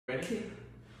Ready?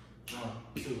 1,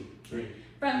 2, 3.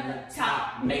 From the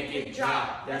top, make it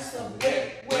drop. That's a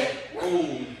wet, wet,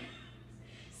 ooh.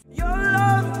 Your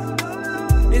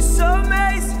love is so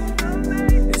amazing.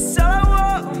 It's all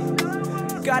I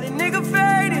want. Got a nigga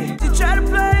faded to try to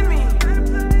play me.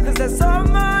 Cause that's all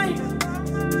mine.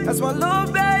 That's my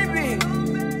little baby.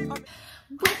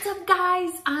 What's up,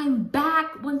 guys? I'm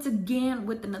back once again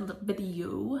with another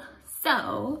video.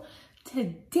 So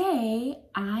today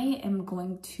I am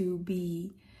going to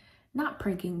be not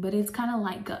pranking, but it's kind of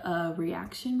like a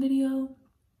reaction video.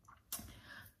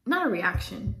 Not a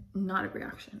reaction.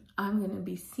 I'm gonna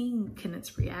be seeing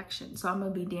Kenneth's reaction. So I'm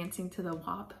gonna be dancing to the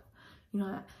WAP. You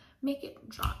know that? Make it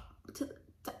drop to the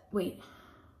top. Wait.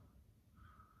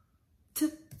 To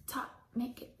the top,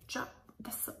 make it drop.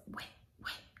 That's a wet,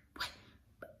 wet, wet.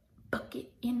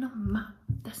 Bucket in the mouth.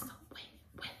 That's a wet,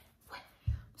 wet, wet.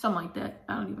 Something like that.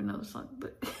 I don't even know the song,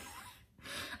 but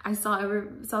I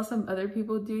saw some other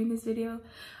people doing this video,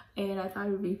 and I thought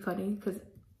it would be funny because,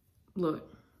 look,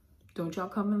 don't y'all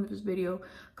comment in this video,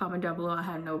 comment down below. I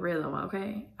have no rhythm,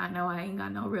 okay? I know I ain't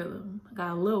got no rhythm. I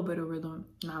got a little bit of rhythm,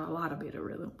 not a lot of bit of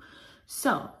rhythm.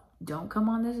 So don't come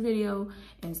on this video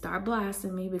and start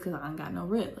blasting me because I ain't got no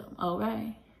rhythm,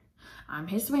 okay? I'm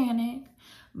Hispanic,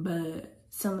 but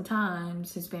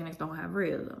sometimes Hispanics don't have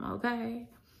rhythm, okay?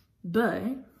 But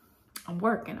I'm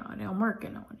working on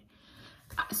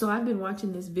it. So I've been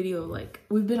watching this video, like,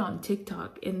 we've been on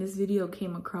TikTok, and this video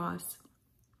came across,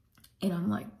 and I'm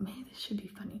like, man, this should be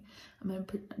funny. I'm gonna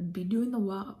be doing the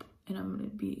WAP, and I'm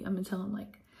gonna tell him,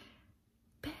 like,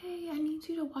 bae, I need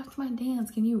you to watch my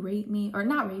dance. Can you rate me? Or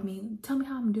not rate me, tell me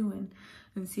how I'm doing,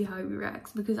 and see how he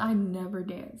reacts, because I never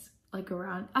dance, like,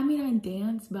 around. I mean, I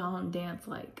dance, but I don't dance,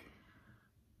 like,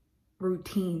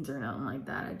 routines or nothing like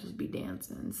that. I just be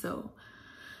dancing, so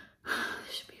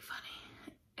this should be funny.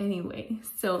 Anyway,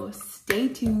 so stay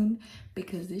tuned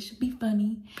because this should be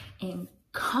funny, and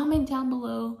comment down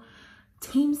below,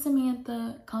 Team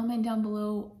Samantha, comment down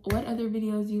below what other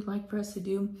videos you'd like for us to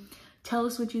do. Tell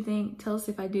us what you think. Tell us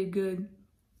if I did good.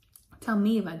 Tell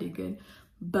me if I did good.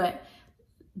 But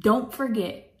don't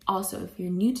forget, also, if you're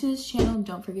new to this channel,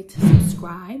 don't forget to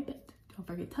subscribe. Don't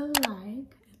forget to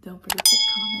like. Don't forget to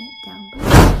comment down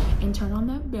below and turn on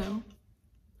that bell,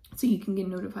 so you can get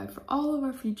notified for all of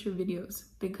our future videos,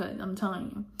 because I'm telling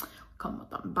you, come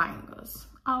with them bangers.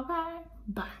 Okay?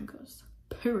 Bangers.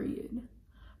 Period.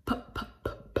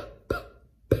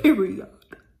 Period.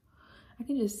 I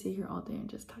can just sit here all day and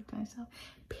just talk to myself.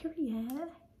 Period.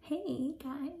 Hey,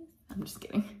 guys. I'm just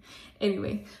kidding.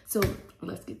 Anyway, so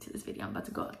let's get to this video. I'm about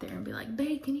to go out there and be like,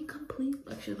 babe, can you come please?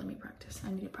 Actually, let me practice.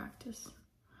 I need to practice.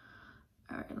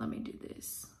 All right, let me do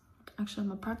this. Actually, I'm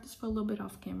gonna practice for a little bit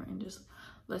off camera and just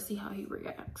let's see how he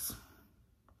reacts.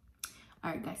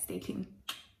 All right, guys, stay tuned.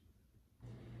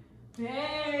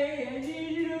 Hey, I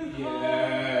need you to come.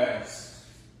 Yes.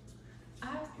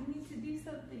 I need to do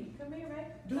something. Come here,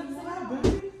 right? Do what,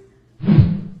 baby?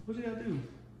 What you gotta do?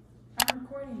 I'm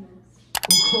recording this.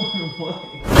 Recording what?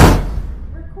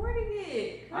 Recording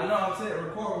it. I know I said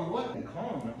recording what?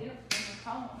 Calm. Yep,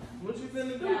 calm. What you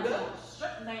finna do, Yeah, girl?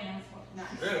 shut down.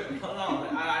 Really? Hold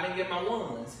on, I didn't get my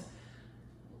ones.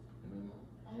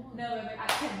 No,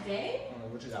 today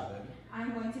What you got, baby?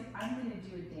 I'm gonna do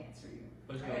a dance for you.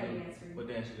 What you I gonna gotta do? dance for you. What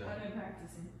dance you got? I've been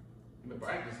practicing. You been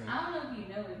practicing? I don't know if you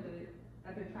know it, but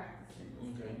I've been practicing.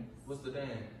 Okay. What's the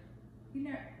dance?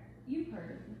 You've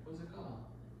heard of it. What's it called?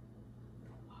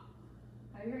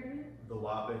 Have you heard of it? The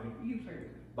WAP, baby. You've heard of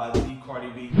it. By the Cardi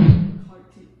B.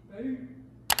 Cardi.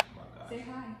 Oh my God. Say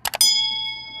hi.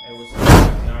 Hey, what's up?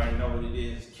 You already know what it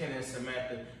is. Kenneth and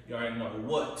Samantha, you already know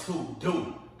what to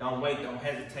do. Don't wait, don't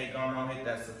hesitate. Go on, hit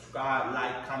that subscribe,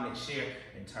 like, comment, share,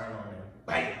 and turn on that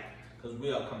bang. Because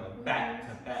we are coming back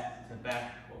to back to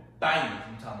back with bangers.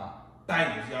 I'm talking about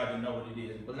bangers. You already know what it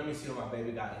is. But let me see what my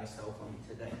baby got in store for me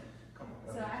today. Come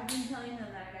on. So I've been telling them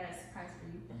that I got a surprise for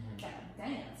you. Got a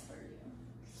dance for you.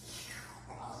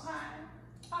 Okay.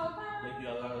 Make you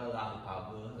a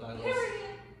lollipop, bud. Like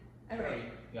Period. Period.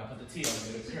 You gotta put the T on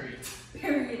it, period.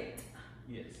 Period.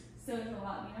 Yes. So it's a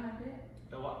lot. You know how to do it?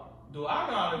 The what? Do I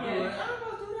know how to do it? I don't know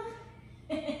how to do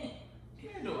that.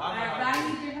 Yeah, do I know Alright, how but to I do it?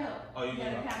 need your help. Oh, you You need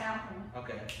gotta help. count out for me.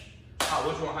 Okay.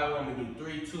 Which one? How you want me to do?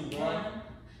 3, 2, 1. 1,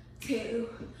 2,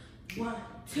 1,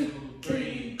 2,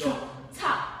 3, go.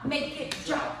 Top, make it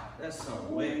drop. That's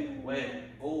some wet.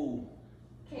 Oh.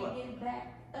 Can't What? get it back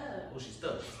up. Oh, she's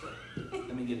stuck.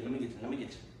 Let me get you.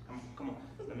 Come on.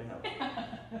 Let me help you.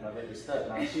 My baby's stuck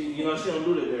now. She don't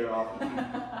do that very often.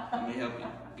 Let me help you.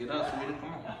 Get up, sweetie.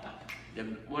 Come on.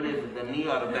 What is it? The knee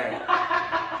or the back?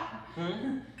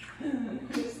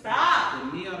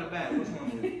 Stop. The knee or the back? Which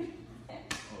one is it?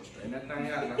 Oh, Straighten that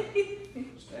thing out now.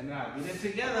 Straighten it out. Get it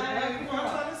together, man. Come on,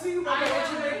 I'm trying to see you, man.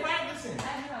 What you been practicing?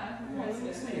 Come on, let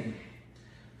me see.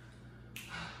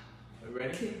 You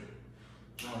ready?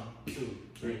 1, 2,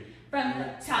 3. From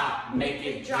the top, make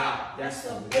it drop. That's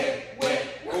a wet, wet.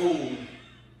 Ooh.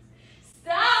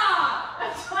 Stop!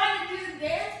 I'm trying to do the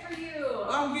dance for you.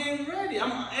 I'm getting ready.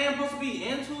 I am supposed to be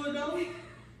into it though.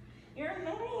 You're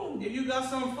annoying. If you got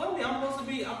something for me, I'm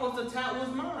supposed to tap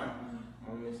what's mine.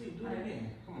 Let me see. Do it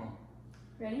again. Come on.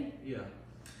 Ready? Yeah.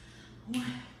 1,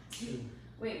 2.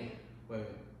 Wait.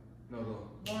 No, go.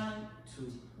 1,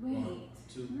 2. Wait. 1,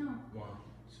 2. No. 1,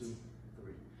 2,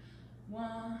 3.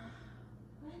 1.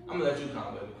 I'm gonna let you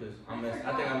count, baby, because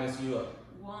I think I'm messing you up.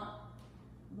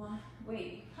 1.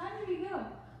 Wait. How did we go?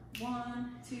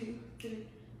 1, 2, 3.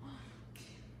 1,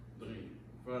 2, 3.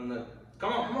 From the.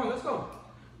 Come on, let's go.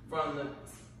 From the.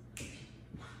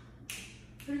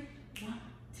 3. 1,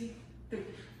 2, 3.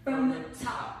 From the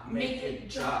top, make it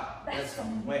drop. That's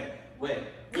some wet, wet.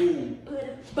 Ooh. Put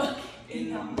a bucket In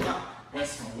the mouth.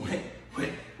 That's some wet, wet.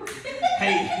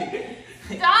 Hey.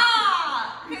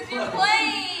 Stop! Because you're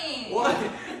playing. What?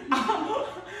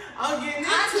 I'm getting into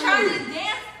it. I'm trying to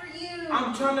dance for you.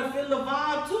 I'm trying to feel the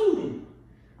vibe too.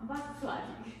 I'm about to slide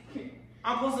you.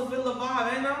 I'm supposed to feel the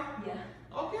vibe, ain't I?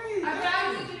 Yeah. Okay.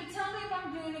 I need you to tell me if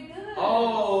I'm doing it good.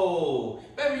 Oh,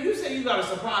 baby, you say you got a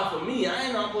surprise for me. I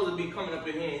ain't know I'm supposed to be coming up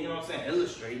in here and, you know what I'm saying,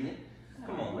 illustrating it.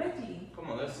 Come on. Ready? Come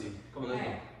on, let's see. Come on, let's All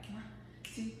go. right. 1,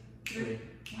 2, 3.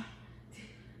 1, 2,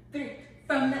 3.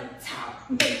 From the top,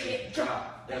 make it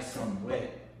drop. That's some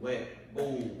wet, wet.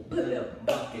 Ooh. Put a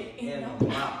bucket in the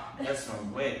mouth. That's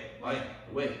some wet, wet,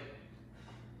 wet.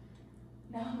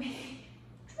 Now make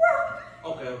it drop.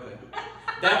 Okay.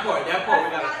 That part we I got.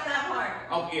 forgot that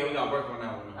part. Okay, we got to work on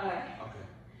that one. All right.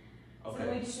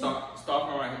 Okay. So Start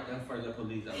from right here. First, let's put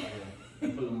these out right here.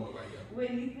 Put them up right here. What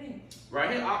do you think?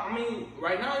 Right here, I mean,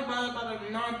 right now it's about a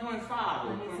 9.5.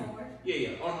 Want me some more? Yeah,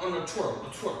 on the twirl,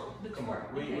 The Come twirl,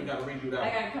 on, we okay. got to redo that. I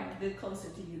gotta come a bit closer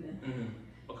to you then.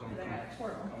 Oh, come on, Because I gotta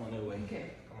twirl. Come on that way. Okay.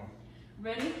 Come on.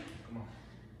 Ready? Come on.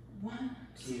 1,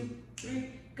 2, 3,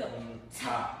 go. On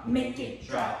top, Make it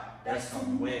drop. That's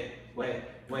some wet,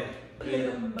 wet, wet. Put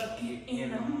a bucket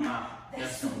in the mouth.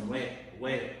 That's some wet,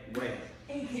 wet, wet.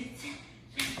 And get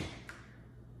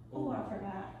Oh, I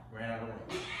forgot. Ran out of room.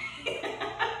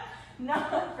 No,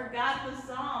 I forgot the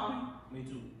song. Me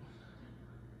too.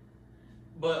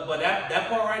 But that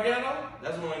part right there though,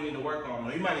 that's the one you need to work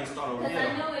on. You might need to start over Because here.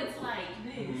 I know it's like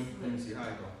this. Let me see how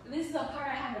it go. This is a part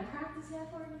I haven't practiced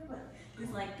yet for you, but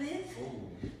it's like this. Ooh.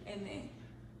 And then.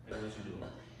 Hey, what you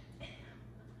doing?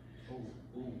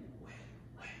 Ooh, wet,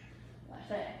 wet. Like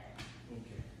that.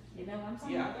 Okay. You know what I'm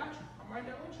saying? Yeah, I got you. I'm right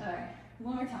there with you. Alright,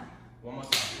 one more time. One more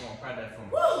time. Come on, try that for me.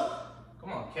 Woo!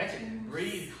 Come on, catch it.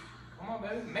 Breathe. Come on,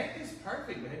 baby. Make this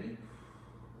perfect, baby.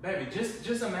 Baby, just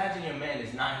imagine your man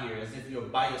is not here as if you're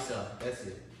by yourself. That's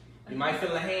it. You might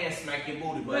feel a hand smack your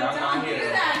booty, but I'm not here. Don't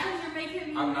do that because you're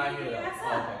making me. I'm not here. That's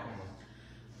Okay, up. come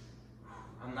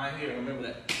on. I'm not here. Remember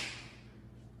that.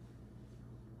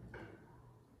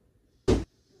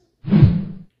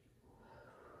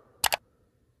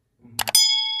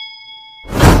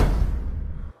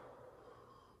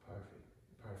 Perfect.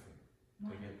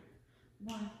 Take it.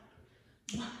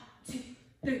 1, 2,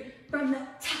 3. From the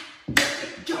top, make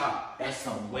it drop. That's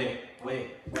some wet. Put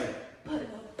a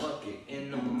Bucket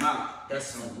in the mouth. That's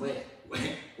some wet.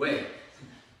 Whoa.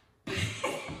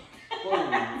 What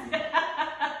happened to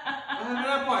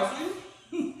that part,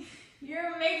 see?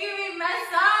 You're making me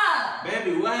mess up.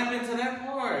 Baby, what happened to that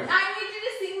part? I need you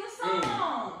to sing the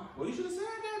song. Well, you should have said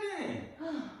that then.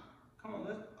 Come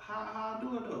on, how I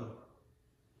do it though?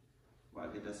 Where I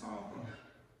get that song from?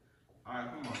 Alright,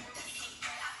 come on.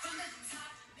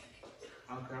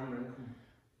 Okay, I'm ready. Come on.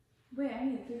 Wait, I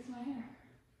need to fix my hair.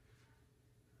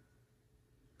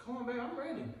 Come on, baby, I'm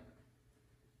ready.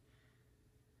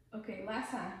 Okay,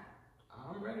 last time.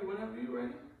 I'm ready whenever you're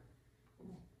ready. Come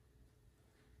on.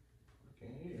 I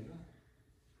can't hear you now.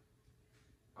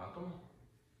 Alright, come on.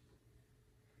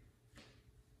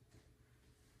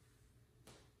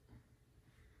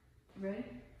 Ready?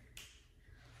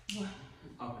 1,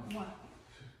 Okay.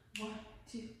 1,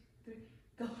 2, 3,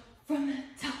 go. From the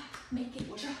top, make it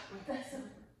drop. That's a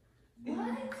what?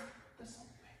 That's so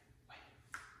wet.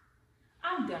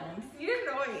 I'm done. You're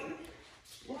annoying.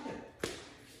 What?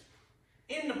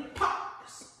 In the pot.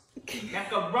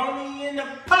 Macaroni in the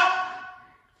pot.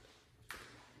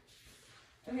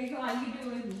 Okay, come on, you do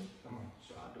it with me. Come on,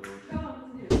 so I do it. Come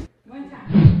on, let's do it. One time.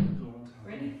 Do it one time.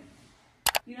 Ready?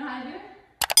 You know how to do it?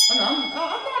 Oh, no, I'm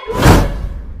not doing it.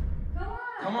 Come on.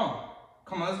 Come on.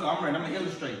 Come on, let's go. I'm ready. I'm going to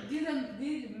illustrate. Do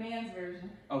the man's version.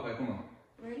 Okay, come on.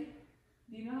 Ready?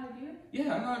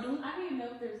 Yeah, I know I do. I didn't know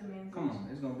if there's a men's. Come on,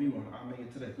 there's gonna be one. I'll make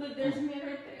it today. Look, there's a man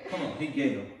right there. Come on, he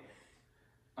gave him.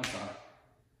 I'm sorry.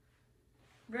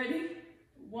 Ready?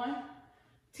 1,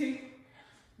 2,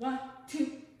 1,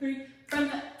 2, 3. From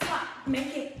the top,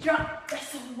 make it drop.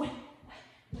 That's a wet, wet,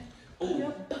 wet. Oh.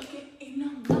 Your bucket in the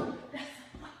mouth. That's a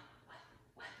wet, wet,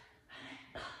 wet.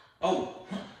 Oh,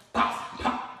 pop,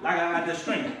 pop, like I got the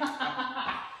string. Pop, pop,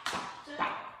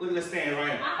 pop. Look at the stand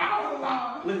right here. Pop,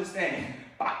 pop. Look at the stand.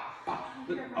 Pop, pop.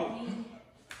 Look. Oh.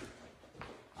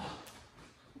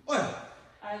 What?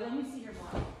 Alright, let me see your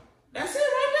body. That's it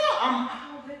right now.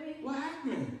 Oh, baby. What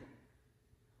happened?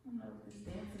 I don't know if this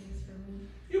dancing is for me.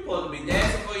 You supposed to be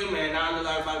dancing for your man. Now I look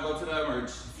like I'm about to go to the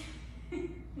emergency.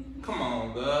 Come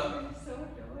on, girl. You're so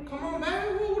annoying. Come on, baby.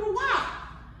 What the wop?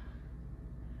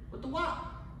 What the wop?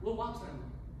 What wop's that?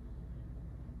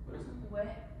 What is it?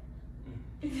 Wet.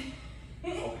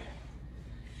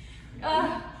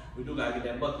 Okay. We do gotta get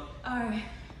that bucket. Alright.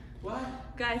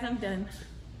 What? Guys, I'm done.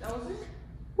 That was it?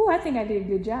 Oh, I think I did a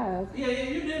good job. Yeah,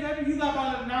 you did, baby. You got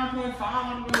about a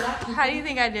 9.5. How do you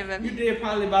think I did, baby? You did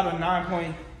probably about a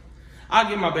 9. I'll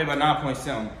give my baby a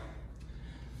 9.7.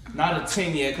 Not a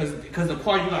 10 yet, cause the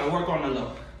part you gotta work on a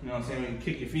little. You know what I'm saying? When you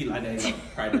kick your feet like that, you gotta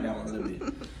practice that one a little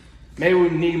bit. Maybe we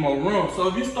need more room. So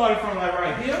if you started from like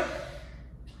right here,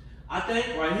 I think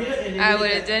right here, and then I would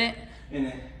have done it. And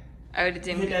then I would have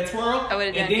done hit that twirl. I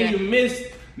would've done and then good. you missed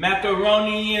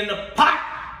macaroni in the pot.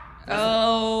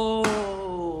 Oh.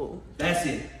 That's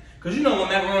it. Cause you know when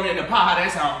macaroni in the pot, how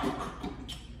that sound.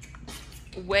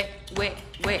 Wet, wet,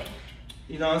 wet.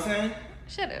 You know what I'm saying?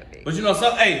 Shut up, baby. But you know,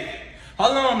 hey,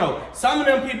 hold on though. Some of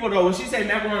them people though, when she say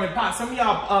macaroni in the pot, some of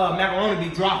y'all macaroni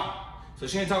be dry. So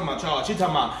she ain't talking about y'all. She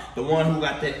talking about the one who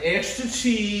got the extra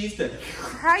cheese.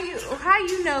 How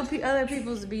you know other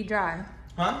people's be dry?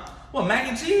 Huh? What, mac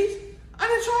and cheese? I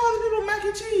didn't try other people mac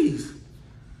and cheese.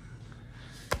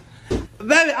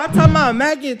 Baby, I'm talking about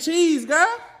mac and cheese,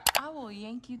 girl. I will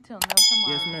yank you till no tomorrow.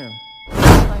 Yes, ma'am.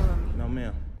 Stop playing with me. No,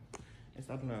 ma'am.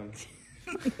 Stop playing with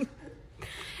me.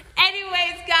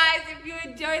 Anyways, guys, if you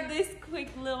enjoyed this quick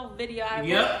little video,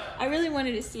 I really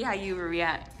wanted to see how you would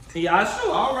react. Yeah, I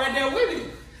sure. All right there with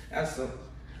it. That's a.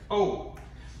 Oh,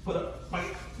 put up,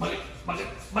 bucket.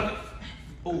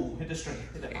 Oh, hit the string.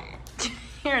 Hit that.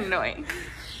 You're annoying.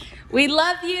 We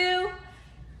love you,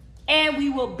 and we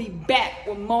will be back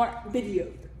with more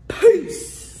videos.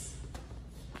 Peace.